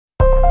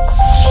Hi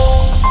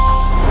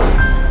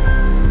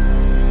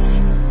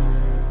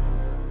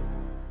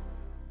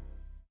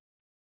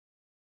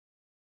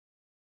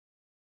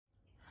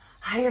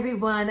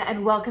everyone,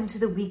 and welcome to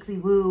the Weekly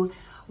Woo.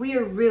 We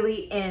are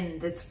really in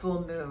this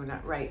full moon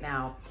right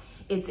now.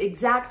 It's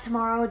exact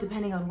tomorrow,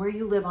 depending on where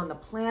you live on the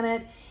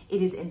planet.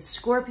 It is in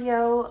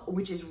Scorpio,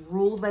 which is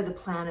ruled by the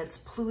planets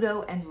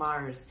Pluto and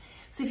Mars.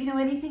 So if you know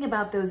anything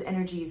about those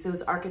energies,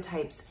 those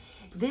archetypes,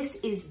 this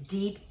is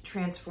deep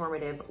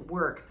transformative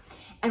work.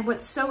 And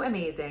what's so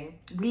amazing,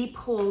 we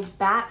pulled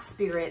Bat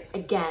Spirit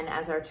again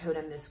as our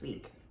totem this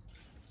week.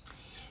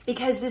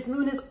 Because this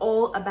moon is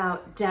all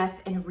about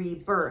death and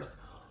rebirth.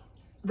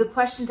 The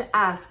question to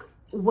ask,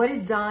 what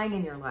is dying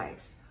in your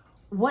life?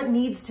 What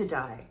needs to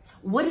die?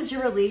 What is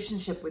your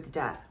relationship with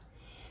death?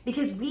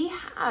 Because we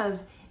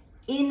have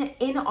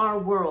in our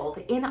world,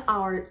 in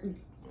our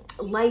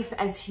life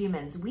as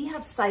humans, we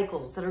have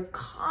cycles that are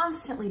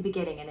constantly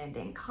beginning and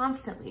ending,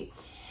 constantly.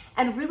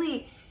 And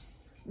really,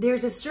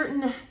 there's a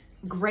certain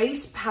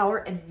grace, power,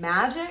 and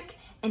magic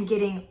in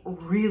getting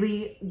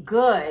really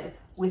good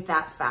with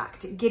that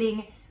fact,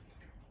 getting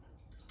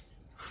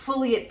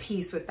fully at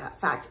peace with that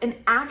fact, and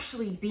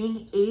actually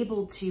being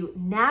able to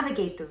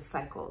navigate those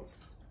cycles.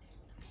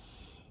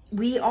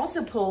 We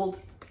also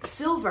pulled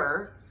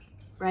silver,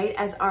 right,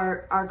 as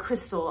our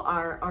crystal,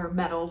 our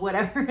metal,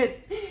 whatever.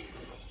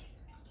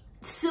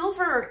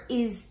 Silver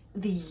is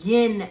the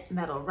yin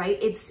metal, right?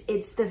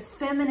 It's the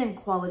feminine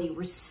quality,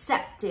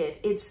 receptive.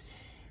 It's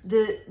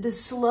the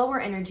slower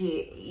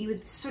energy. You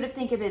would sort of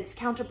think of its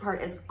counterpart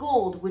as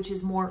gold, which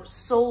is more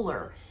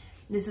solar.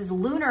 This is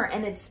lunar,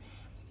 and it's,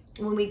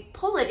 when we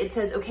pull it, it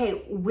says,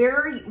 okay,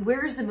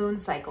 where's the moon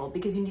cycle?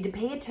 Because you need to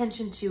pay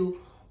attention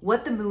to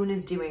what the moon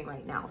is doing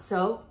right now.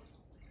 So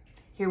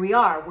here we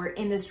are. We're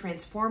in this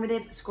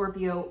transformative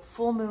Scorpio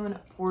full moon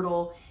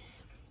portal.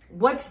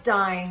 What's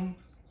dying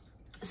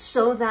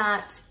so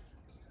that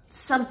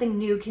something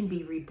new can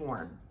be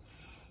reborn?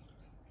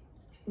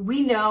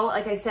 We know,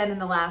 like I said in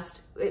the last,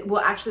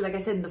 well, actually, like I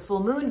said in the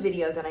full moon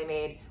video that I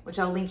made, which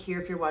I'll link here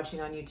if you're watching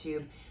on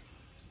YouTube,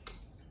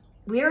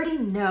 we already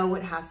know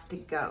what has to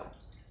go.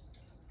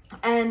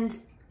 And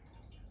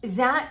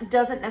that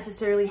doesn't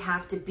necessarily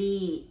have to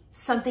be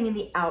something in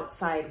the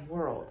outside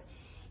world.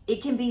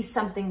 It can be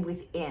something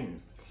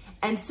within.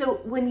 And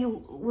so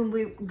when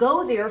we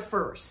go there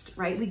first,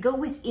 right? We go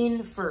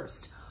within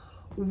first.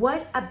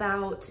 What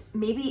about,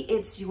 maybe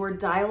it's your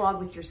dialogue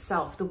with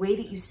yourself, the way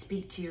that you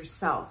speak to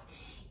yourself.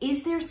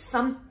 Is there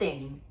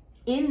something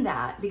in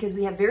that? Because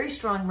we have very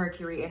strong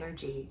Mercury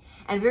energy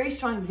and very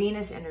strong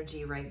Venus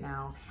energy right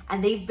now.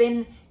 And they've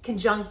been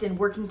conjunct and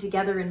working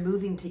together and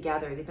moving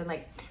together. They've been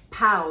like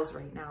pals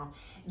right now.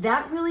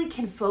 That really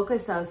can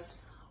focus us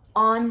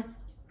on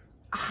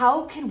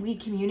how can we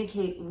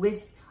communicate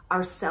with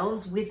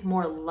ourselves with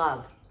more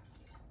love?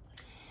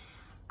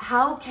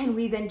 How can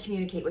we then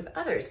communicate with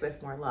others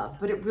with more love?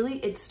 But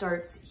it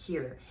starts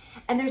here.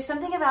 And there's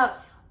something about,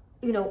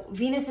 you know,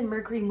 Venus and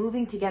Mercury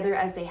moving together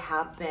as they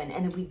have been.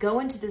 And then we go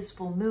into this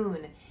full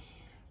moon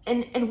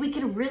and we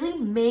can really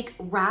make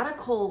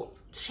radical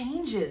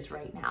changes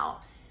right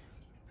now.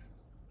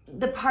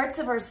 The parts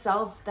of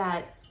ourselves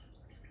that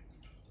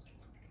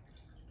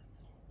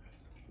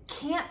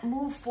can't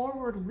move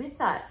forward with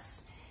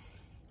us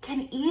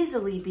can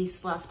easily be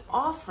sloughed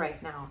off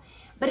right now.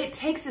 But it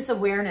takes this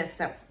awareness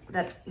that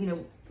you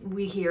know,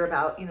 we hear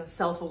about, you know,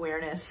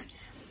 self-awareness.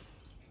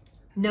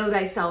 Know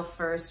thyself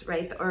first,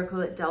 right? The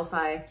Oracle at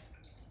Delphi.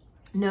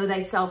 Know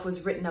thyself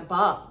was written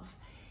above.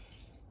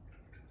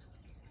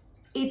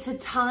 It's a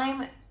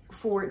time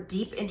for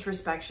deep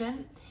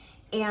introspection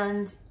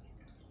and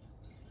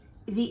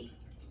the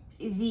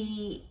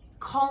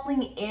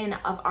calling in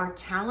of our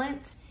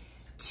talent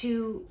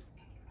to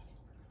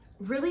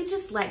really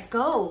just let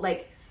go.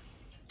 Like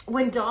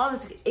when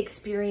dogs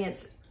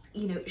experience,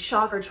 you know,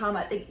 shock or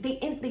trauma,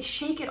 they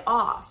shake it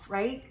off,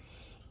 right?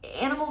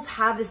 Animals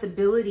have this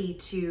ability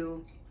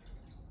to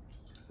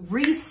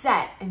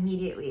reset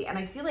immediately. And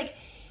I feel like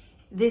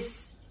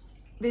this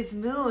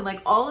moon,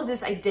 like all of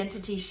this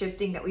identity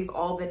shifting that we've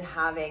all been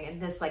having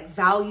and this like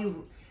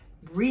value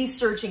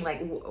researching,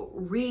 like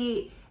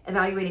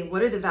re-evaluating,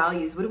 what are the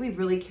values? What do we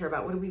really care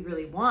about? What do we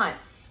really want?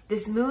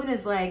 This moon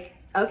is like,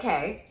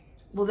 okay,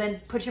 well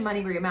then put your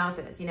money where your mouth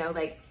is, you know,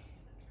 like,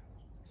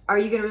 are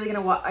you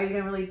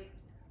really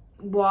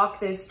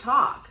walk this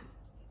talk?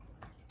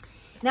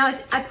 Now,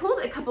 I pulled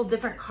a couple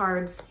different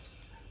cards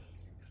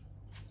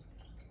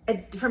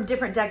from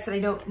different decks that I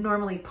don't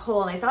normally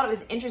pull, and I thought it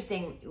was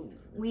interesting.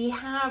 We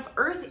have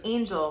Earth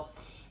Angel.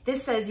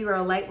 This says you are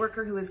a light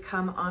worker who has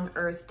come on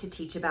Earth to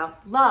teach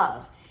about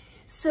love.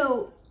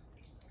 So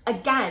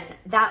again,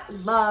 that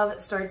love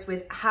starts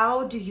with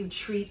how do you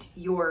treat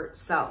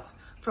yourself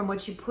from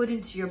what you put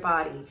into your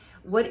body?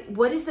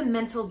 What is the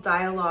mental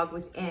dialogue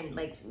within?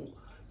 Like,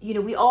 you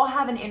know, we all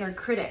have an inner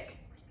critic.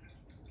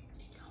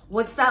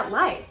 What's that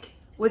like?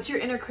 What's your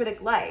inner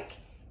critic like?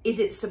 Is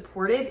it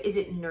supportive? Is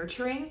it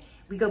nurturing?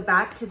 We go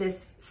back to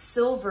this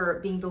silver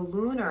being the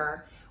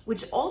lunar,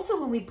 which also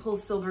when we pull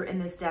silver in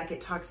this deck, it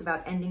talks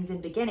about endings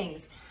and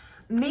beginnings.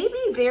 maybe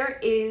there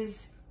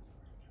is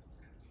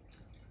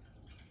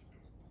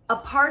a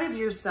part of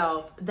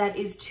yourself that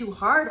is too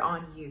hard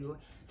on you,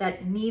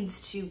 that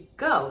needs to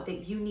go,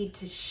 that you need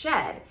to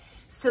shed,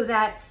 so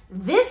that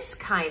this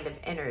kind of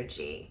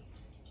energy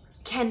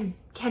can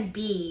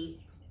be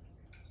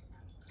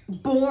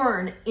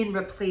born in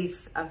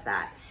replace of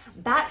that.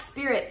 That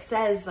spirit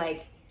says,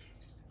 like,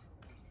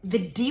 the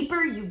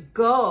deeper you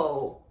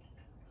go,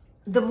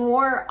 the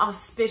more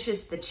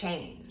auspicious the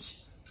change.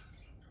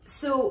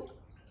 So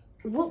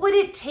what would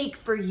it take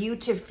for you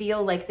to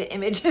feel like the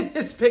image in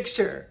this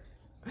picture?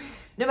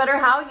 No matter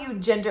how you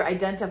gender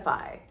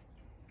identify,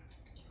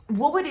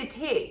 what would it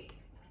take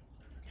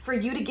for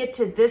you to get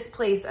to this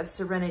place of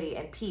serenity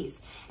and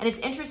peace? And it's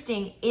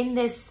interesting, in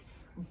this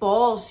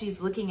ball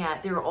she's looking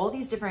at, there are all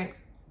these different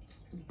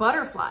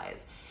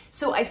butterflies.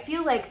 So I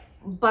feel like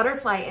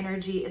butterfly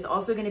energy is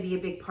also going to be a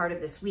big part of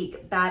this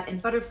week. Bat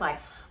and butterfly,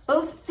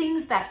 both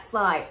things that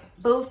fly,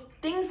 both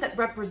things that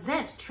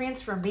represent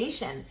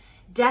transformation,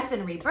 death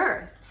and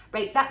rebirth,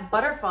 right? That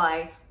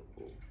butterfly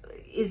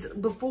is,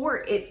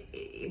 before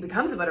it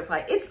becomes a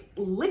butterfly, it's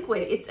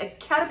liquid. It's a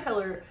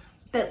caterpillar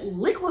that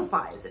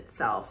liquefies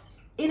itself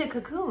in a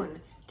cocoon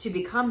to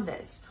become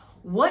this.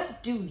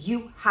 What do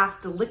you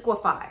have to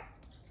liquefy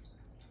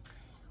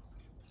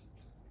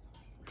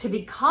to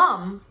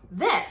become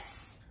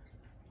this?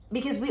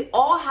 Because we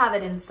all have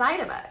it inside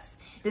of us.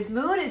 This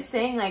moon is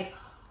saying, like,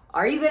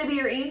 are you going to be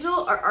your angel,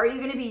 or are you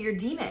going to be your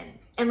demon?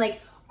 And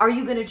like, are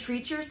you going to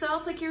treat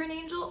yourself like you're an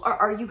angel, or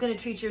are you going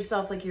to treat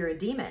yourself like you're a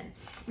demon?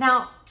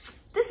 Now,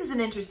 this is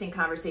an interesting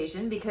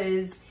conversation,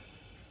 because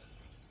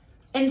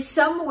in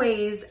some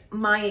ways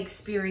my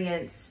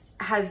experience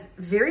has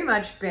very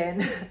much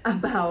been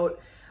about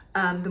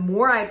the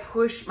more I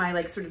push my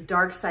like sort of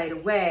dark side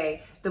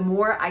away, the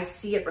more I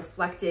see it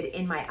reflected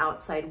in my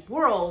outside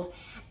world.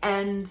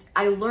 And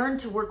I learned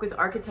to work with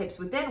archetypes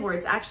within, where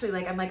it's actually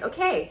like, I'm like,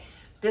 okay,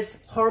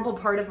 this horrible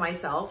part of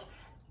myself,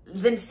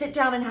 then sit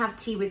down and have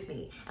tea with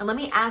me. And let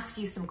me ask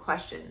you some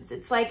questions.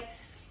 It's like,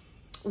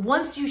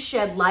 once you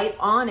shed light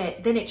on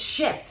it, then it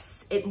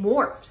shifts, it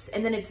morphs,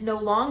 and then it's no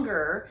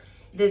longer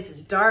this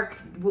dark,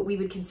 what we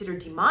would consider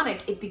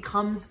demonic. It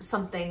becomes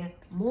something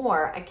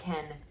more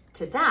akin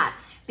to that,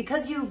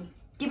 because you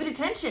give it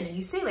attention and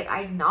you say, like,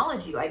 I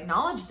acknowledge you, I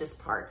acknowledge this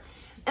part.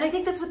 And I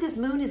think that's what this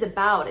moon is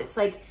about. It's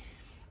like,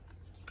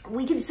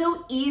 we can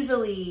so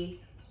easily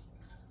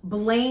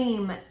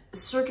blame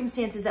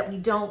circumstances that we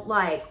don't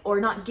like, or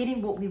not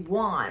getting what we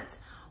want,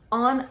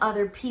 on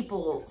other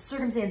people,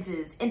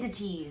 circumstances,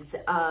 entities,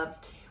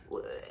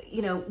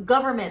 you know,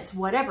 governments,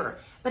 whatever.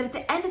 But at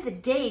the end of the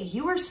day,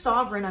 you are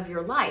sovereign of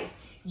your life.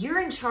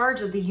 You're in charge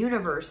of the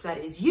universe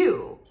that is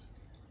you.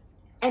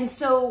 And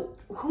so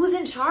who's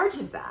in charge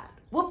of that?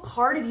 What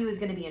part of you is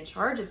going to be in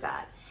charge of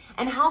that?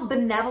 And how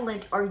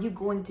benevolent are you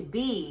going to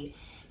be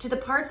to the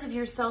parts of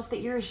yourself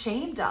that you're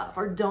ashamed of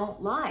or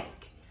don't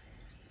like?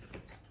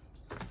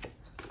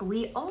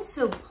 We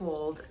also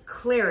pulled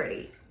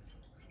clarity.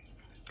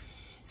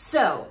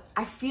 So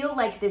I feel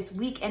like this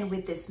weekend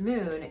with this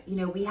moon, you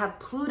know, we have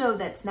Pluto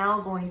that's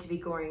now going to be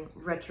going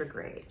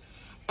retrograde.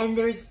 And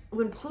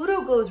when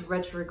Pluto goes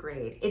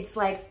retrograde, it's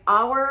like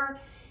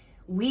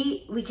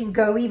we can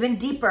go even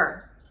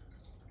deeper,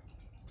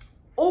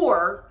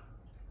 or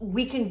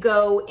we can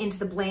go into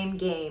the blame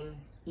game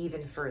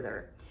even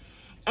further.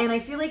 And I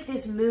feel like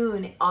this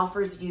moon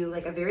offers you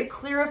like a very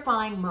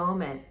clarifying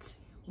moment.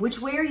 Which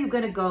way are you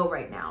going to go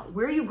right now?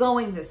 Where are you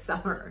going this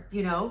summer?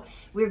 You know,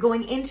 we're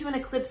going into an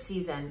eclipse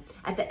season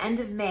at the end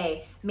of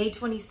May. May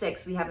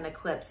 26th, we have an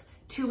eclipse.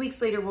 2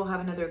 weeks later, we'll have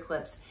another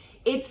eclipse.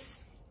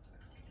 It's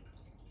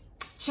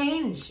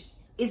change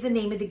is the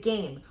name of the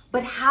game.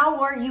 But how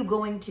are you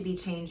going to be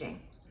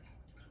changing?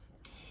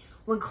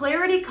 When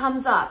clarity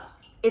comes up,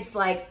 it's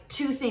like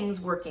two things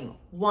working.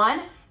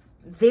 One,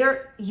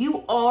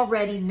 you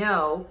already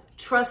know,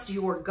 trust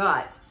your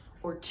gut.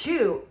 Or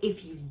two,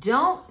 if you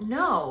don't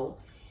know,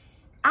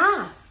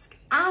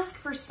 ask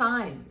for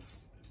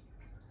signs.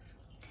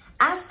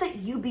 Ask that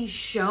you be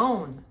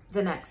shown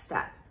the next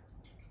step.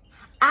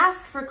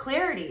 Ask for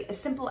clarity, as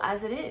simple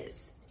as it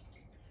is.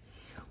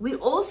 We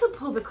also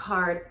pull the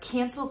card,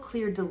 cancel,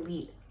 clear,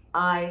 delete.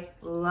 I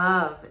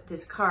love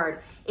this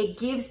card. It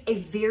gives a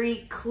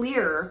very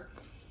clear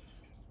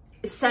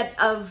set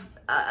of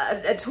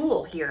a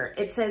tool here.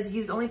 It says,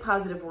 use only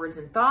positive words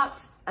and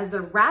thoughts as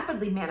they're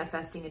rapidly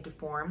manifesting into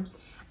form.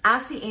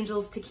 Ask the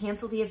angels to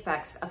cancel the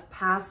effects of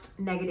past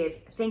negative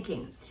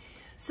thinking.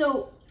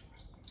 So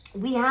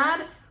we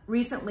had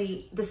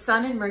recently the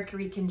Sun and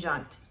Mercury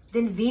conjunct,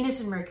 then Venus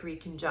and Mercury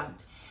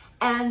conjunct.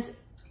 And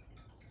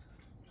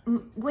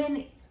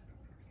when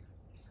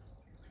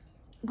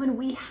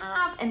we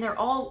have, and they're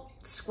all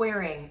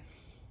squaring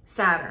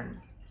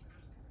Saturn,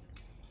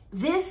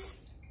 this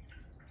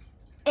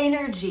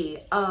energy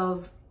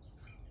of,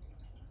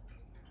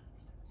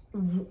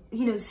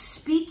 you know,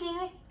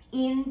 speaking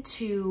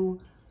into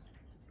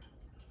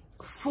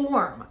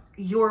form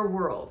your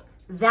world,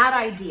 that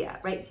idea,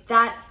 right?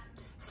 That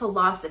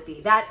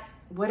philosophy, that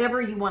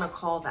whatever you want to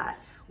call that,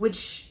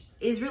 which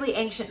is really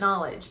ancient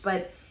knowledge,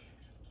 but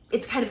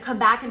it's kind of come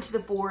back into the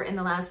fore in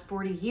the last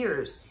 40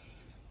 years.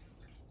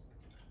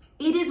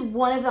 It is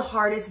one of the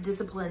hardest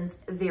disciplines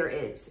there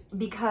is,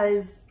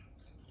 because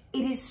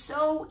it is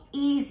so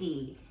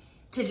easy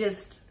to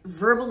just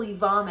verbally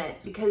vomit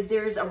because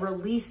there's a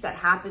release that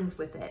happens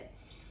with it.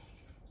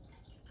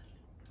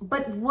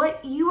 But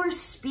what you are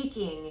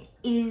speaking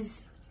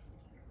is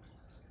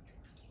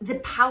the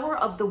power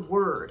of the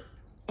word.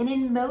 And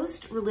in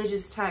most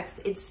religious texts,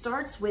 it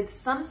starts with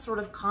some sort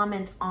of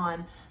comment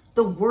on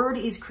the word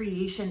is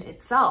creation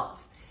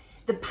itself.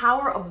 The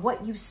power of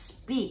what you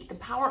speak, the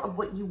power of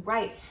what you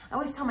write. I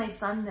always tell my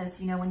son this,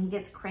 you know, when he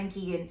gets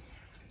cranky and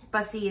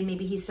fussy and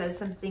maybe he says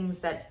some things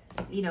that,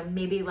 you know,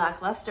 maybe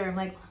lackluster. I'm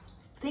like,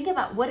 think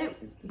about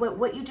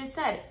what you just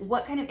said.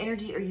 What kind of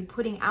energy are you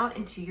putting out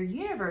into your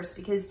universe?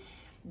 Because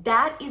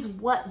that is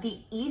what the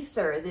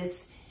ether,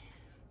 this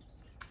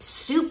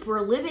soup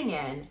we're living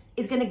in,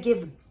 is going to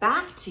give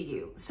back to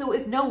you. So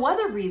if no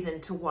other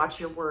reason to watch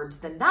your words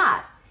than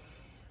that.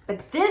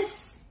 But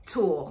this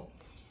tool,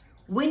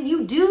 when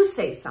you do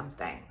say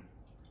something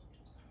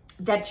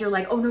that you're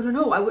like, oh,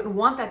 no, I wouldn't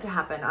want that to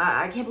happen.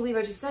 I can't believe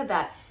I just said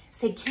that.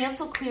 Say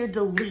cancel, clear,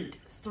 delete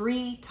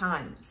 3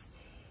 times.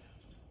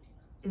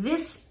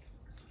 This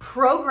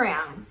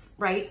programs,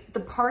 right, the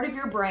part of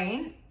your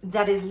brain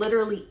that is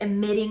literally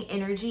emitting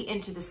energy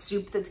into the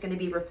soup that's going to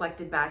be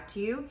reflected back to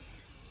you.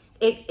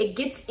 It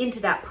gets into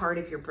that part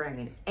of your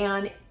brain,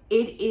 and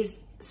it is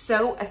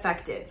so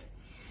effective.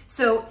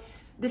 So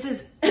this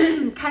is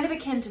kind of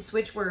akin to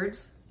switch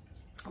words,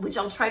 which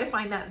I'll try to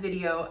find that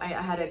video. I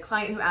had a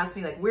client who asked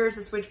me, like, where's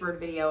the switch word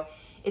video?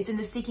 It's in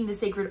the Seeking the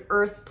Sacred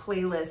Earth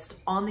playlist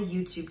on the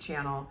YouTube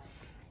channel.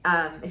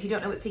 If you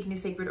don't know what Seeking the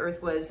Sacred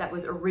Earth was, that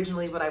was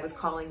originally what I was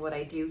calling what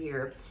I do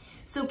here.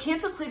 So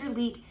cancel, clear,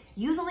 delete,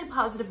 use only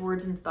positive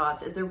words and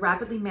thoughts as they're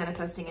rapidly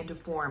manifesting into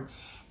form.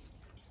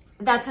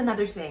 That's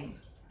another thing.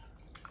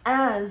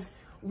 As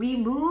we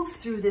move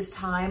through this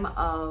time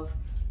of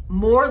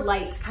more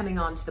light coming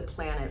onto the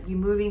planet, we're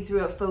moving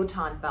through a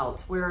photon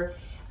belt where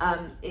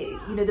you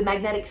know, the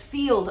magnetic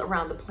field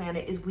around the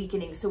planet is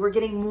weakening. So we're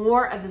getting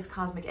more of this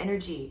cosmic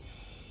energy.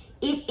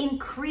 It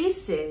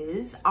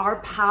increases our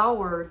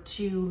power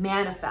to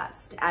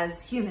manifest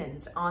as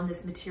humans on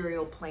this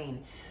material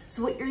plane.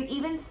 So what you're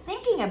even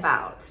thinking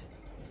about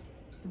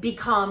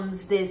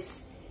becomes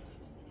this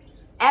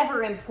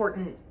ever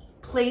important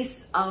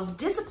place of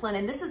discipline.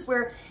 And this is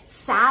where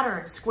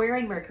Saturn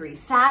squaring Mercury,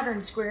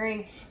 Saturn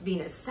squaring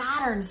Venus,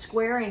 Saturn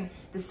squaring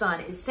the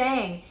sun is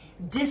saying,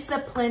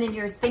 discipline in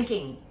your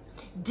thinking,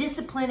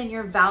 discipline in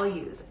your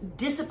values,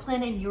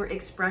 discipline in your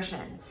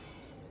expression.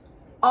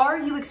 Are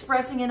you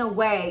expressing in a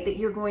way that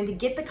you're going to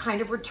get the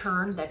kind of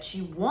return that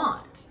you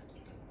want?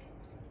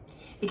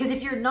 Because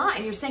if you're not,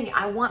 and you're saying,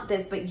 I want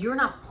this, but you're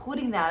not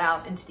putting that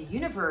out into the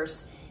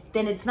universe,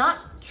 then it's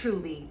not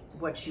truly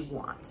what you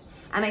want.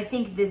 And I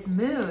think this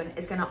moon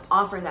is going to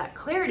offer that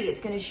clarity. It's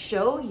going to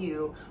show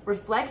you,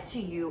 reflect to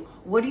you,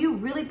 what are you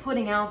really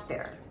putting out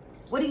there?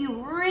 What are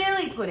you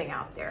really putting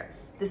out there?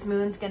 This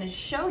moon's going to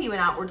show you in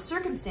outward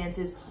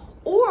circumstances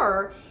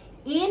or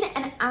in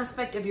an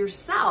aspect of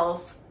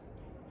yourself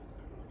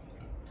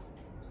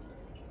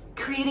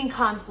creating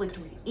conflict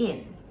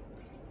within.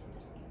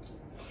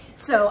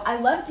 So I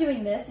love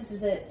doing this. This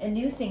is a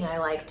new thing I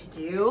like to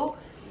do.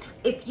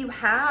 If you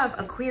have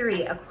a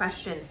query, a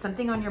question,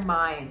 something on your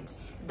mind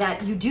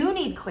that you do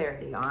need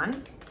clarity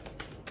on,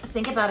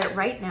 think about it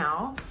right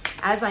now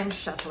as I'm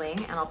shuffling,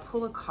 and I'll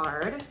pull a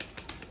card.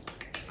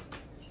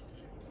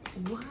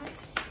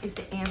 What is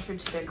the answer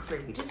to the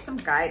query? Just some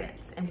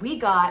guidance. And we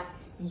got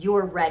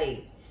You're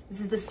Ready.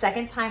 This is the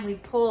second time we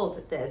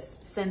pulled this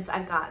since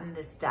I've gotten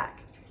this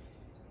deck.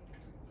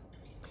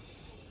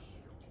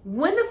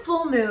 When the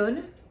full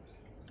moon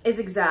is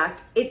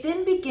exact, it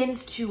then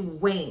begins to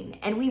wane,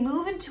 and we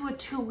move into a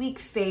 2-week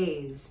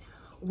phase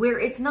where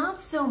it's not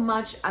so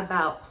much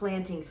about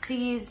planting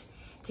seeds,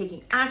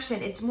 taking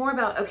action. It's more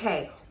about,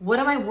 okay, what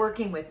am I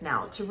working with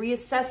now to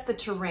reassess the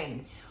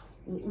terrain?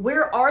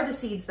 Where are the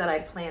seeds that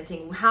I'm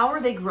planting? How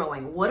are they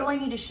growing? What do I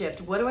need to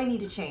shift? What do I need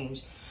to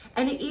change?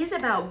 And it is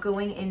about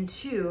going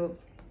into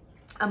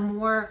a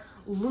more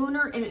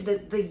lunar,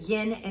 the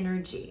yin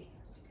energy,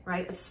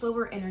 right? A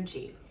slower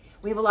energy.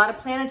 We have a lot of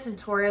planets in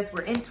Taurus.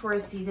 We're in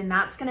Taurus season.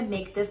 That's going to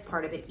make this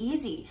part of it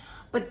easy.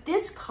 But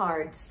this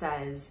card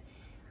says,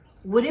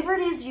 whatever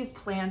it is you've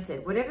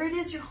planted, whatever it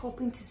is you're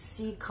hoping to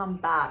see come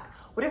back,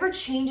 whatever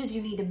changes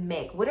you need to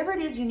make, whatever it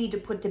is you need to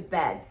put to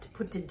bed, to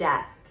put to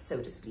death,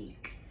 so to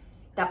speak,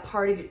 that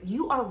part of it,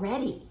 you are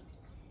ready.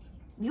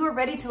 You are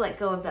ready to let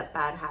go of that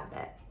bad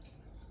habit,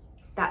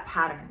 that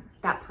pattern,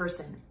 that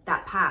person,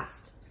 that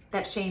past,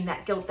 that shame,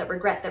 that guilt, that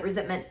regret, that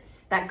resentment,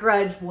 that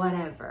grudge,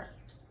 whatever.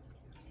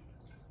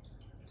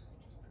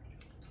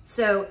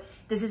 So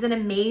this is an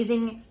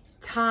amazing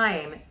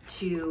time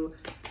to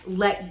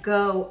let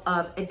go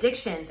of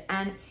addictions.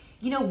 And,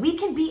 you know, we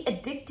can be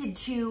addicted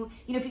to, you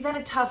know, if you've had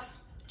a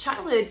tough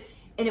childhood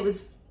and it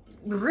was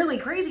really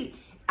crazy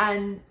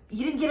and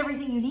you didn't get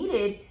everything you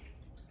needed,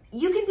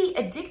 you can be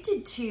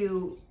addicted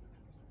to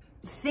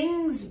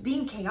things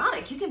being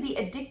chaotic. You can be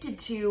addicted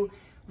to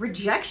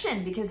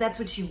rejection because that's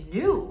what you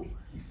knew.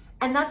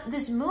 And that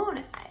this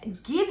moon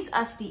gives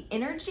us the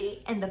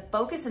energy and the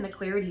focus and the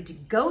clarity to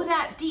go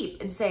that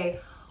deep and say,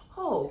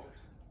 oh,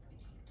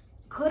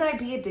 could I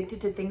be addicted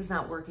to things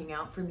not working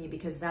out for me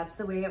because that's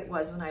the way it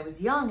was when I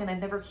was young and I've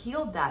never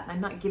healed that and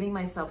I'm not giving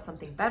myself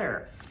something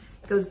better?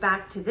 It goes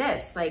back to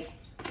this, like,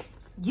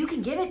 you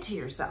can give it to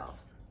yourself.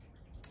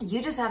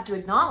 You just have to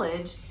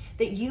acknowledge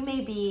that you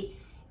may be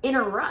in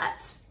a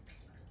rut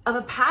of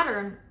a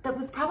pattern that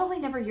was probably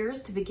never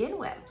yours to begin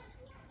with.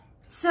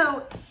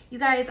 So you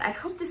guys, I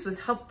hope this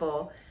was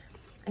helpful.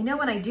 I know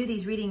when I do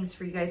these readings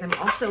for you guys, I'm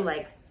also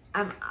like,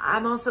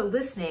 I'm also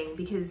listening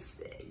because,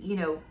 you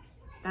know,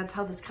 that's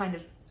how this kind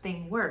of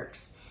thing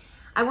works.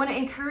 I want to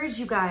encourage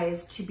you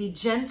guys to be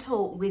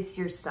gentle with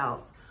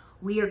yourself.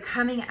 We are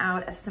coming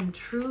out of some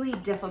truly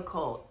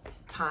difficult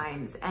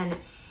times and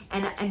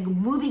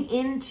moving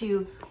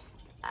into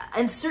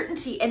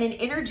uncertainty and an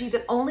energy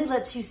that only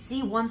lets you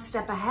see one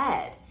step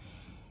ahead.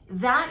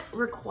 That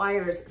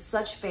requires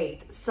such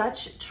faith,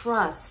 such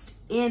trust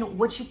in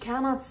what you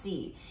cannot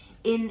see,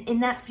 in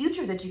that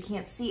future that you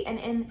can't see, and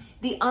in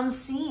the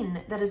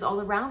unseen that is all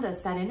around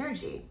us, that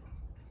energy.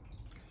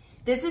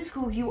 This is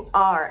who you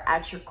are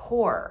at your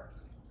core.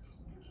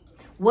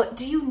 What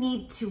do you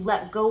need to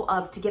let go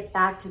of to get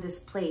back to this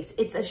place?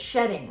 It's a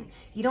shedding.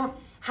 You don't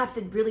have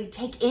to really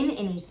take in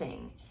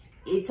anything.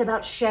 It's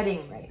about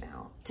shedding right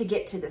now to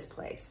get to this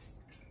place.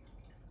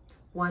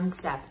 One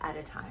step at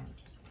a time.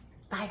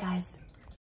 Bye, guys.